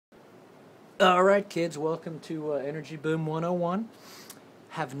All right, kids, welcome to Energy Boom 101.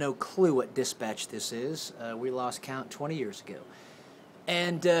 Have no clue what dispatch this is. We lost count 20 years ago.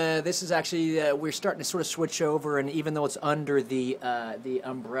 And this is actually, we're starting to sort of switch over, and even though it's under the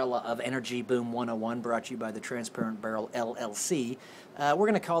umbrella of Energy Boom 101, brought to you by the Transparent Barrel LLC, we're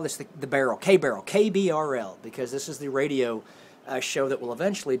going to call this the Barrel, KBRL, KBRL, because this is the radio show that we'll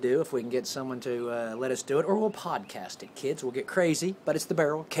eventually do if we can get someone to let us do it, or we'll podcast it, kids. We'll get crazy, but it's the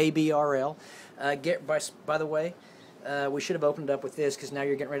Barrel, KBRL. By the way, we should have opened up with this, because now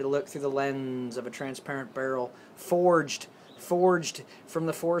you're getting ready to look through the lens of a transparent barrel, forged from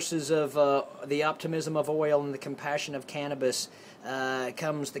the forces of the optimism of oil and the compassion of cannabis,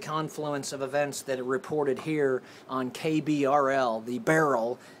 comes the confluence of events that are reported here on KBRL, the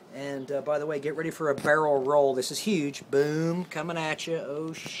Barrel. And by the way, get ready for a barrel roll. This is huge. Boom, coming at you.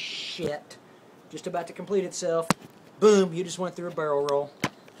 Oh, shit. Just about to complete itself. Boom, you just went through a barrel roll.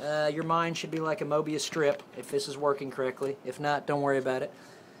 Your mind should be like a Mobius strip if this is working correctly. If not, don't worry about it.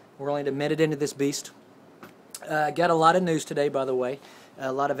 We're only a minute into this beast. Got a lot of news today, by the way.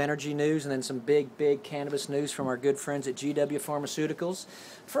 A lot of energy news, and then some big cannabis news from our good friends at GW Pharmaceuticals.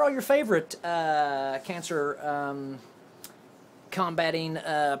 For all your favorite cancer combating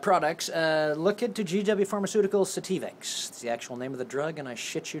products, look into GW Pharmaceuticals Sativex. It's the actual name of the drug, and I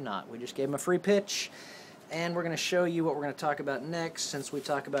shit you not. We just gave them a free pitch, and we're going to show you what we're going to talk about next. Since we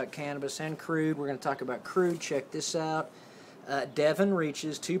talk about cannabis and crude, we're going to talk about crude. Check this out. Devon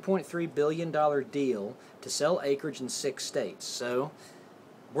reaches $2.3 billion deal to sell acreage in 6 states. So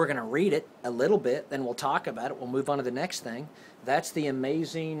we're going to read it a little bit, then we'll talk about it. We'll move on to the next thing. That's the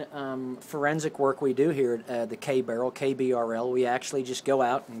amazing forensic work we do here at the KBRL. We actually just go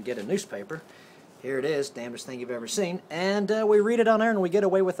out and get a newspaper. Here it is, damnedest thing you've ever seen. And we read it on air, and we get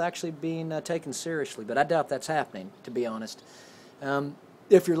away with actually being taken seriously. But I doubt that's happening, to be honest.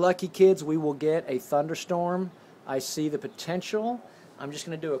 If you're lucky, kids, we will get a thunderstorm. I see the potential. I'm just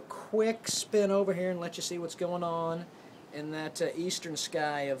going to do a quick spin over here and let you see what's going on in that eastern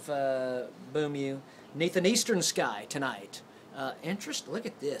sky of Boom U. Neath an eastern sky tonight. Look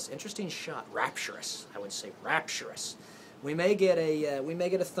at this. Interesting shot. Rapturous. I would say rapturous. We may get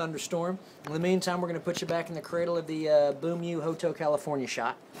a thunderstorm. In the meantime, we're going to put you back in the cradle of the Boom U Hotel California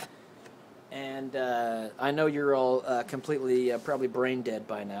shot. And I know you're all completely probably brain dead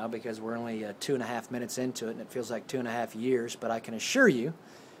by now, because we're only 2.5 minutes into it, and it feels like 2.5 years. But I can assure you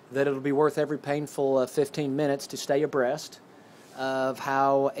that it'll be worth every painful 15 minutes to stay abreast of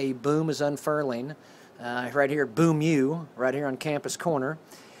how a boom is unfurling right here at Boom U, right here on Campus Corner,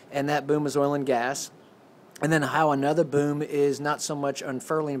 and that boom is oil and gas. And then how another boom is not so much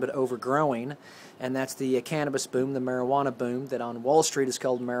unfurling but overgrowing, and that's the cannabis boom, the marijuana boom, that on Wall Street is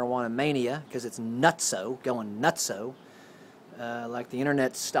called marijuana mania, because it's nutso, going nutso, like the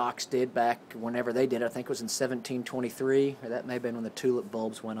internet stocks did back whenever they did it. I think it was in 1723, or that may have been when the tulip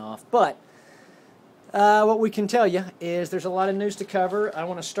bulbs went off. But what we can tell you is there's a lot of news to cover. I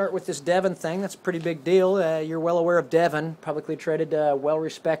want to start with this Devon thing. That's a pretty big deal. You're well aware of Devon, publicly traded,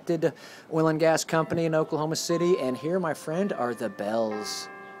 well-respected oil and gas company in Oklahoma City. And here, my friend, are the bells.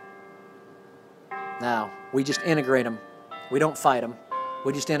 Now, we just integrate them. We don't fight them.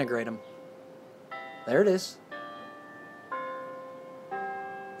 We just integrate them. There it is.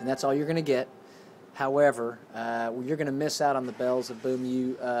 And that's all you're going to get. However, you're going to miss out on the bells of Boom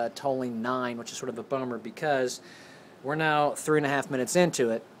U tolling 9, which is sort of a bummer, because we're now 3.5 minutes into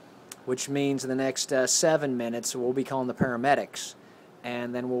it, which means in the next 7 minutes we'll be calling the paramedics,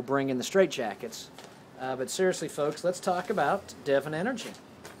 and then we'll bring in the straitjackets. But seriously, folks, let's talk about Devon Energy.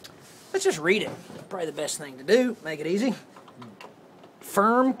 Let's just read it. Probably the best thing to do. Make it easy.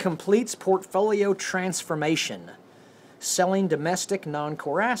 Pharm completes portfolio transformation, selling domestic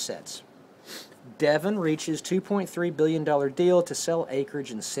non-core assets. Devon reaches $2.3 billion deal to sell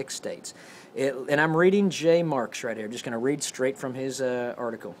acreage in 6 states. And I'm reading Jay Marks right here. I'm just going to read straight from his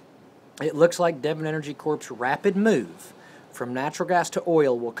article. It looks like Devon Energy Corp's rapid move from natural gas to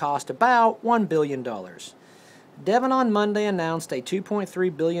oil will cost about $1 billion. Devon on Monday announced a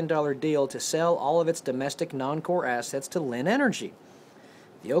 $2.3 billion deal to sell all of its domestic non-core assets to Linn Energy.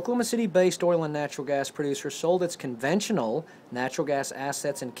 The Oklahoma City-based oil and natural gas producer sold its conventional natural gas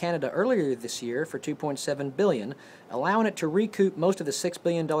assets in Canada earlier this year for $2.7 billion, allowing it to recoup most of the $6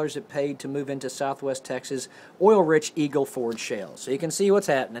 billion it paid to move into Southwest Texas' oil-rich Eagle Ford shale. So you can see what's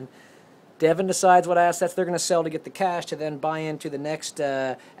happening. Devon decides what assets they're going to sell to get the cash to then buy into the next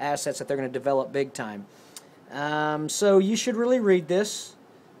assets that they're going to develop big time. So you should really read this.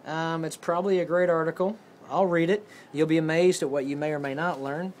 It's probably a great article. I'll read it. You'll be amazed at what you may or may not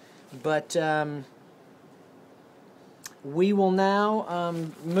learn. But We will now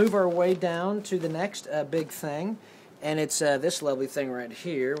move our way down to the next big thing, and it's this lovely thing right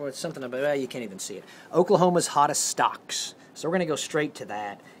here. Well, it's something about, well, you can't even see it. Oklahoma's hottest stocks. So we're going to go straight to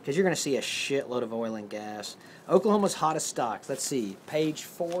that, because you're going to see a shitload of oil and gas. Oklahoma's hottest stocks. Let's see. Page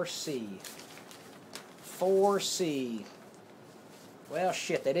 4C. 4C. Well,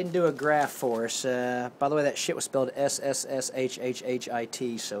 shit, they didn't do a graph for us. By the way, that shit was spelled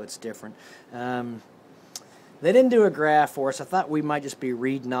SSSHHHIT, so it's different. They didn't do a graph for us. I thought we might just be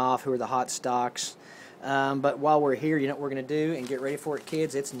reading off who are the hot stocks. But while we're here, you know what we're going to do? And get ready for it,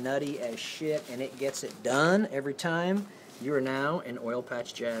 kids. It's nutty as shit, and it gets it done every time. You are now in Oil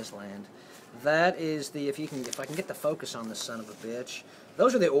Patch Jazz land. That is the, if I can get the focus on this son of a bitch.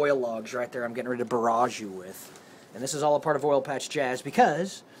 Those are the oil logs right there I'm getting ready to barrage you with. And this is all a part of Oil Patch Jazz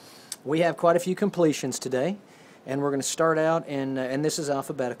because we have quite a few completions today. And we're going to start out in, and this is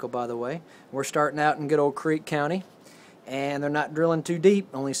alphabetical, by the way. We're starting out in good old Creek County. And they're not drilling too deep,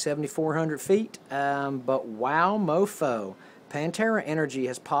 only 7,400 feet. But wow, mofo. Pantera Energy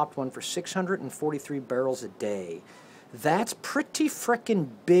has popped one for 643 barrels a day. That's pretty frickin'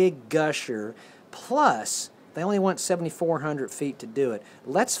 big gusher. Plus, they only want 7,400 feet to do it.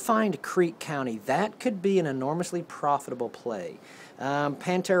 Let's find Creek County. That could be an enormously profitable play.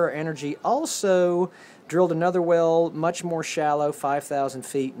 Pantera Energy also drilled another well, much more shallow, 5,000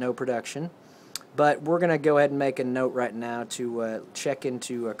 feet, no production. But we're going to go ahead and make a note right now to check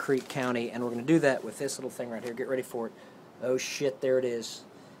into Creek County, and we're going to do that with this little thing right here. Get ready for it. Oh, shit, there it is.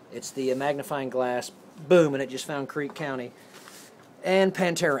 It's the magnifying glass. Boom, and it just found Creek County. And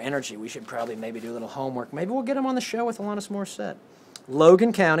Pantera Energy. We should probably maybe do a little homework. Maybe we'll get them on the show with Alanis Morissette.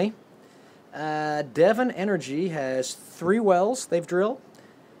 Logan County. Devon Energy has 3 wells they've drilled.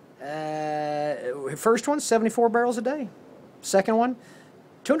 First one, 74 barrels a day. Second one,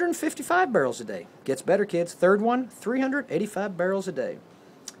 255 barrels a day. Gets better, kids. Third one, 385 barrels a day.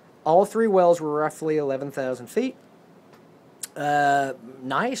 All 3 wells were roughly 11,000 feet.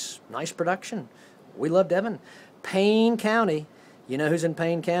 Nice production. We love Devon. Payne County. You know who's in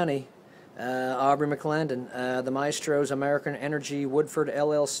Payne County? Aubrey McClendon, the Maestro's American Energy Woodford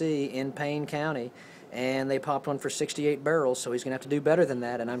LLC in Payne County. And they popped one for 68 barrels, so he's going to have to do better than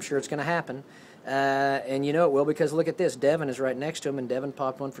that, and I'm sure it's going to happen. And you know it will, because look at this. Devon is right next to him, and Devon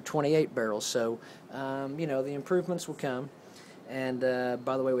popped one for 28 barrels. So, you know, the improvements will come. And,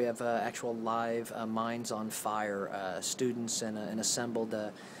 by the way, we have actual live Minds on Fire students and an assembled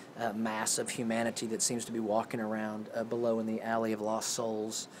mass of humanity that seems to be walking around below in the Alley of Lost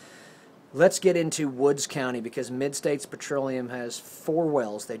Souls. Let's get into Woods County, because Mid-States Petroleum has 4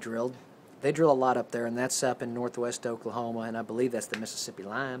 wells they drilled. They drill a lot up there, and that's up in northwest Oklahoma, and I believe that's the Mississippi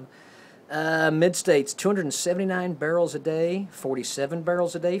Lime. Mid-States, 279 barrels a day, 47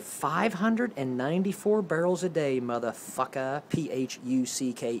 barrels a day, 594 barrels a day, motherfucker,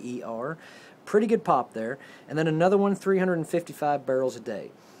 P-H-U-C-K-E-R. Pretty good pop there. And then another one, 355 barrels a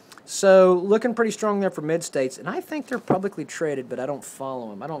day. So, looking pretty strong there for Mid-States, and I think they're publicly traded, but I don't follow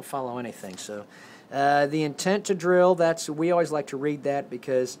them. I don't follow anything, so... the intent to drill, we always like to read that,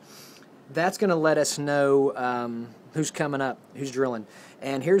 because that's going to let us know who's coming up, who's drilling.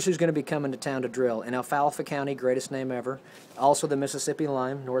 And here's who's going to be coming to town to drill. In Alfalfa County, greatest name ever. Also the Mississippi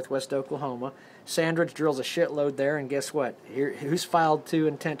Lime, northwest Oklahoma. Sandridge drills a shitload there, and guess what? Who's filed 2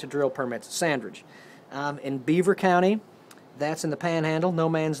 intent to drill permits? Sandridge. In Beaver County, that's in the Panhandle, no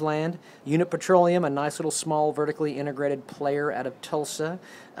man's land. Unit Petroleum, a nice little small vertically integrated player out of Tulsa.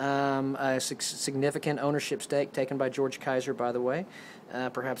 A significant ownership stake taken by George Kaiser, by the way.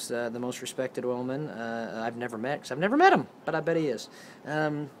 Perhaps the most respected oilman I've never met, because I've never met him, but I bet he is.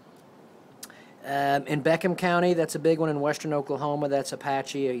 In Beckham County, that's a big one in western Oklahoma. That's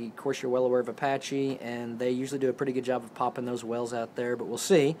Apache. Of course, you're well aware of Apache, and they usually do a pretty good job of popping those wells out there, but we'll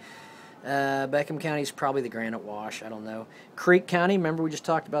see. Beckham County is probably the Granite Wash. I don't know. Creek County, remember we just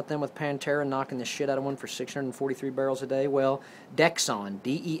talked about them with Pantera knocking the shit out of one for 643 barrels a day? Well, Dexon,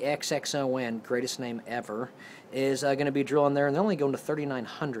 D-E-X-X-O-N, greatest name ever, is going to be drilling there, and they're only going to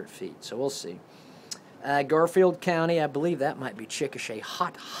 3,900 feet, so we'll see. Garfield County, I believe that might be Chickasha.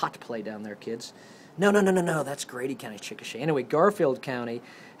 Hot play down there, kids. No, that's Grady County, Chickasha. Anyway, Garfield County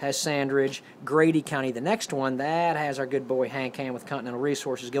has Sandridge. Grady County, the next one, that has our good boy Hank Ham with Continental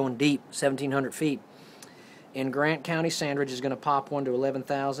Resources going deep, 1,700 feet. In Grant County, Sandridge is going to pop one to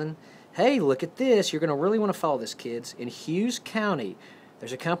 11,000. Hey, look at this. You're going to really want to follow this, kids. In Hughes County,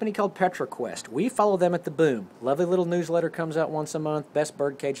 There's a company called PetroQuest. We follow them at the Boom. Lovely little newsletter comes out once a month. Best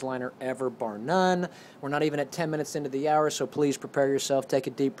birdcage liner ever, bar none. We're not even at 10 minutes into the hour, so please prepare yourself. Take a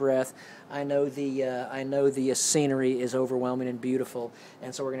deep breath. I know the scenery is overwhelming and beautiful,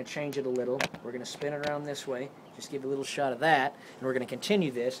 and so we're going to change it a little. We're going to spin it around this way. Just give you a little shot of that, and we're going to continue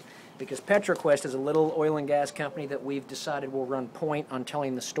this because PetroQuest is a little oil and gas company that we've decided will run point on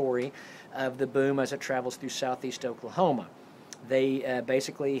telling the story of the Boom as it travels through southeast Oklahoma. They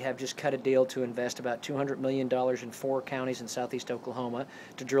basically have just cut a deal to invest about $200 million in 4 counties in southeast Oklahoma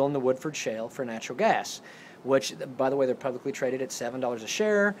to drill in the Woodford Shale for natural gas, which, by the way, they're publicly traded at $7 a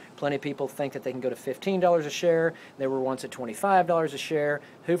share. Plenty of people think that they can go to $15 a share. They were once at $25 a share.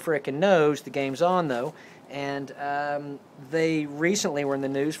 Who frickin' knows? The game's on, though. And they recently were in the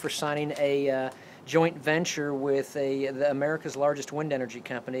news for signing a joint venture with America's largest wind energy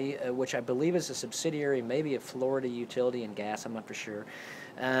company, which I believe is a subsidiary, maybe of Florida Utility and Gas. I'm not for sure.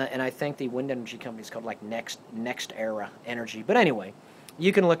 And I think the wind energy company is called like Next Era Energy. But anyway,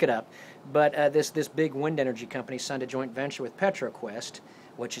 you can look it up. But this big wind energy company signed a joint venture with PetroQuest,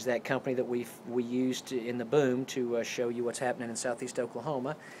 which is that company that we used in the Boom to show you what's happening in southeast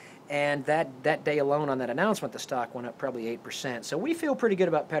Oklahoma. And that day alone on that announcement, the stock went up probably 8%. So we feel pretty good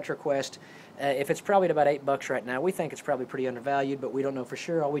about PetroQuest. If it's probably at about $8 right now, we think it's probably pretty undervalued, but we don't know for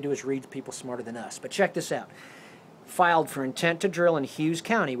sure. All we do is read people smarter than us. But check this out. Filed for intent to drill in Hughes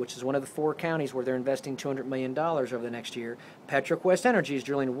County, which is one of the 4 counties where they're investing $200 million over the next year. PetroQuest Energy is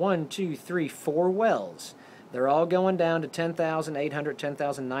drilling 4 wells. They're all going down to 10,800,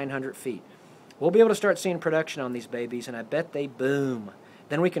 10,900 feet. We'll be able to start seeing production on these babies, and I bet they boom.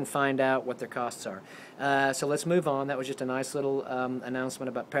 Then we can find out what their costs are. So let's move on. That was just a nice little announcement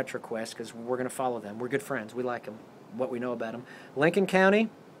about PetroQuest because we're going to follow them. We're good friends. We like them, what we know about them. Lincoln County,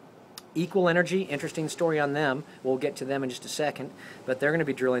 Equal Energy, interesting story on them. We'll get to them in just a second, but they're going to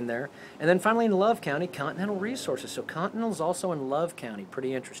be drilling there. And then finally in Love County, Continental Resources. So Continental's also in Love County.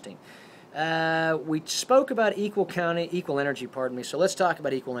 Pretty interesting. We spoke about Equal Energy, pardon me. So let's talk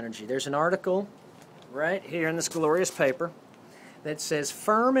about Equal Energy. There's an article right here in this glorious paper that says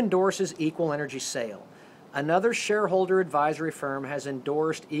Pharm endorses Equal Energy sale. Another shareholder advisory firm has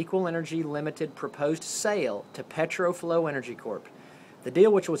endorsed Equal Energy Limited proposed sale to Petroflow Energy Corp. The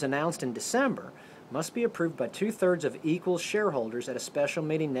deal, which was announced in December, must be approved by 2/3 of Equal's shareholders at a special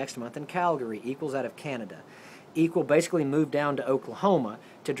meeting next month in Calgary. Equal's out of Canada. Equal basically moved down to Oklahoma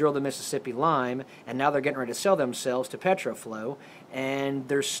to drill the Mississippi Lime, and now they're getting ready to sell themselves to Petroflow. And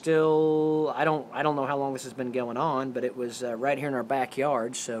they're still, I don't know how long this has been going on, but it was right here in our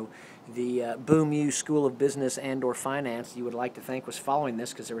backyard. So the Boom U School of Business and/or Finance, you would like to think, was following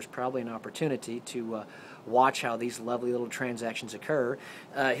this because there was probably an opportunity to watch how these lovely little transactions occur.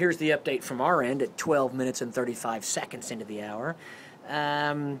 Here's the update from our end at 12 minutes and 35 seconds into the hour.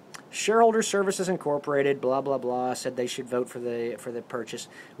 Shareholder Services Incorporated, blah, blah, blah, said they should vote for the purchase.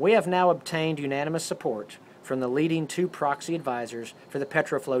 We have now obtained unanimous support from the leading 2 proxy advisors for the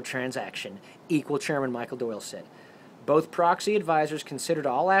Petroflow transaction, Equal Chairman Michael Doyle said. Both proxy advisors considered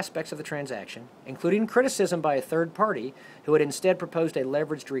all aspects of the transaction, including criticism by a third party who had instead proposed a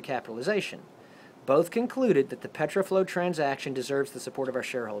leveraged recapitalization. Both concluded that the Petroflow transaction deserves the support of our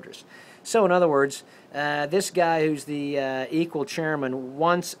shareholders. So, in other words, this guy who's the Equal Chairman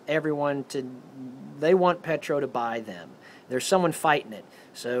wants everyone to, they want Petro to buy them. There's someone fighting it.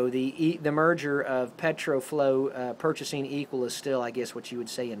 So the merger of Petroflow purchasing Equal is still, I guess, what you would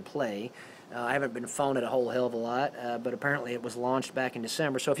say in play. I haven't been following it a whole hell of a lot, but apparently it was launched back in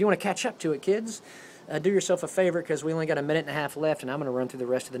December. So if you want to catch up to it, kids, do yourself a favor because we only got a minute and a half left, and I'm going to run through the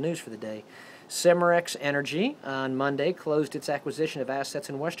rest of the news for the day. Cimarex Energy on Monday closed its acquisition of assets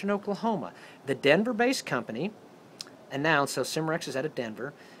in western Oklahoma. The Denver-based company announced, so Cimarex is out of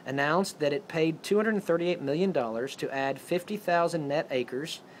Denver, announced that it paid $238 million to add 50,000 net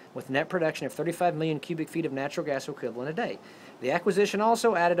acres with net production of 35 million cubic feet of natural gas equivalent a day. The acquisition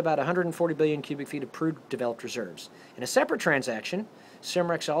also added about 140 billion cubic feet of proved developed reserves. In a separate transaction,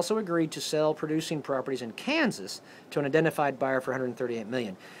 Cimarex also agreed to sell producing properties in Kansas to an identified buyer for $138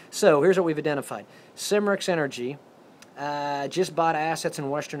 million. So here's what we've identified. Cimarex Energy just bought assets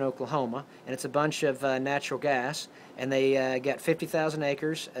in western Oklahoma, and it's a bunch of natural gas, and they got 50,000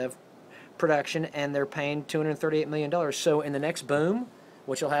 acres of production, and they're paying $238 million. So in the next boom,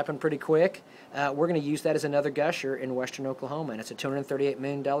 which will happen pretty quick, we're going to use that as another gusher in western Oklahoma, and it's a $238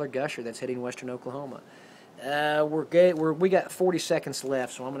 million gusher that's hitting western Oklahoma. We got 40 seconds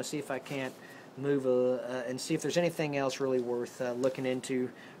left, so I'm going to see if I can't move and see if there's anything else really worth looking into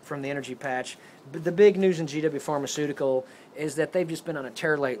from the energy patch. But the big news in GW Pharmaceutical is that they've just been on a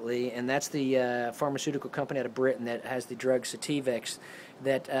tear lately, and that's the pharmaceutical company out of Britain that has the drug Sativex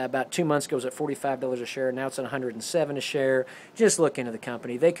that about 2 months ago was at $45 a share. Now it's at $107 a share. Just look into the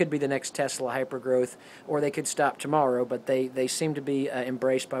company. They could be the next Tesla hypergrowth, or they could stop tomorrow, but they seem to be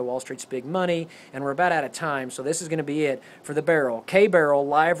embraced by Wall Street's big money, and we're about out of time, so this is going to be it for The Barrel. KBRL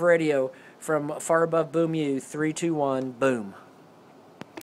live radio from far above Boom U, 3, 2, 1, boom.